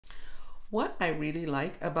What I really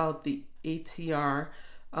like about the ATR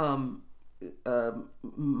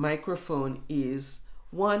microphone is,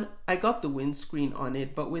 one, I got the windscreen on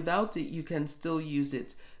it, but without it you can still use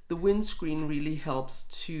it. The windscreen really helps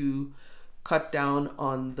to cut down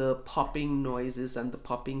on the popping noises and the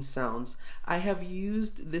popping sounds. I have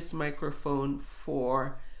used this microphone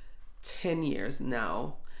for 10 years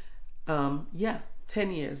now. Yeah,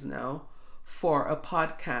 10 years now for a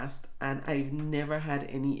podcast, and I've never had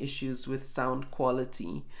any issues with sound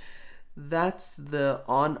quality. That's the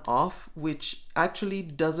on off, which actually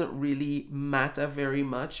doesn't really matter very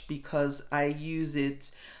much because I use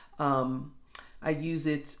it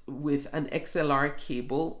with an XLR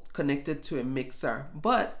cable connected to a mixer,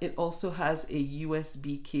 but it also has a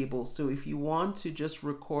USB cable. So if you want to just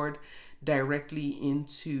record directly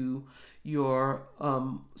into your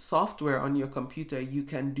software on your computer, you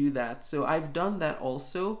can do that. So I've done that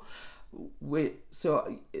also. The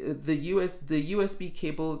USB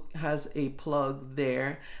cable has a plug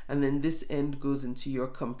there, and then this end goes into your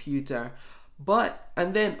computer.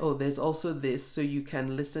 And then there's also this, so you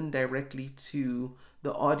can listen directly to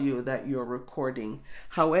the audio that you're recording.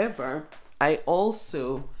 However, I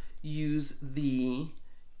also use the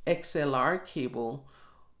XLR cable,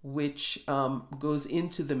 which goes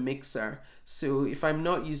into the mixer. So if I'm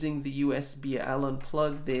not using the USB, I'll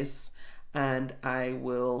unplug this and I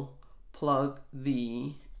will plug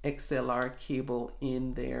the XLR cable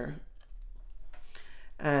in there,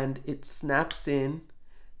 and it snaps in,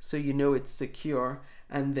 so you know it's secure.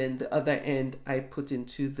 And then the other end I put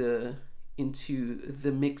into the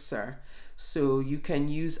mixer. So you can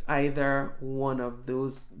use either one of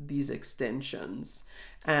these extensions,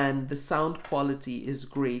 and the sound quality is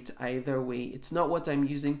great either way. It's not what I'm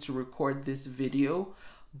using to record this video,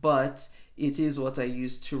 but it is what I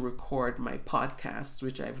use to record my podcasts,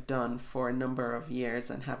 which I've done for a number of years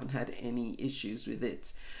and haven't had any issues with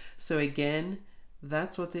it. So again,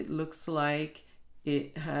 that's what it looks like.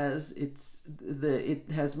 It has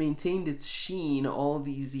maintained its sheen all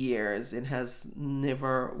these years. It has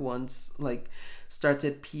never once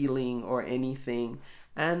started peeling or anything,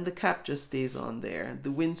 and the cap just stays on there.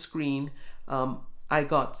 The windscreen I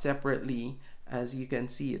got separately. As you can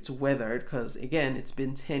see, it's weathered because, again, it's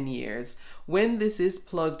been 10 years. When this is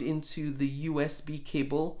plugged into the USB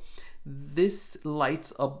cable, this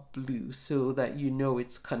lights up blue so that you know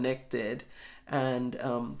it's connected, and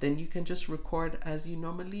then you can just record as you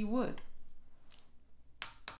normally would.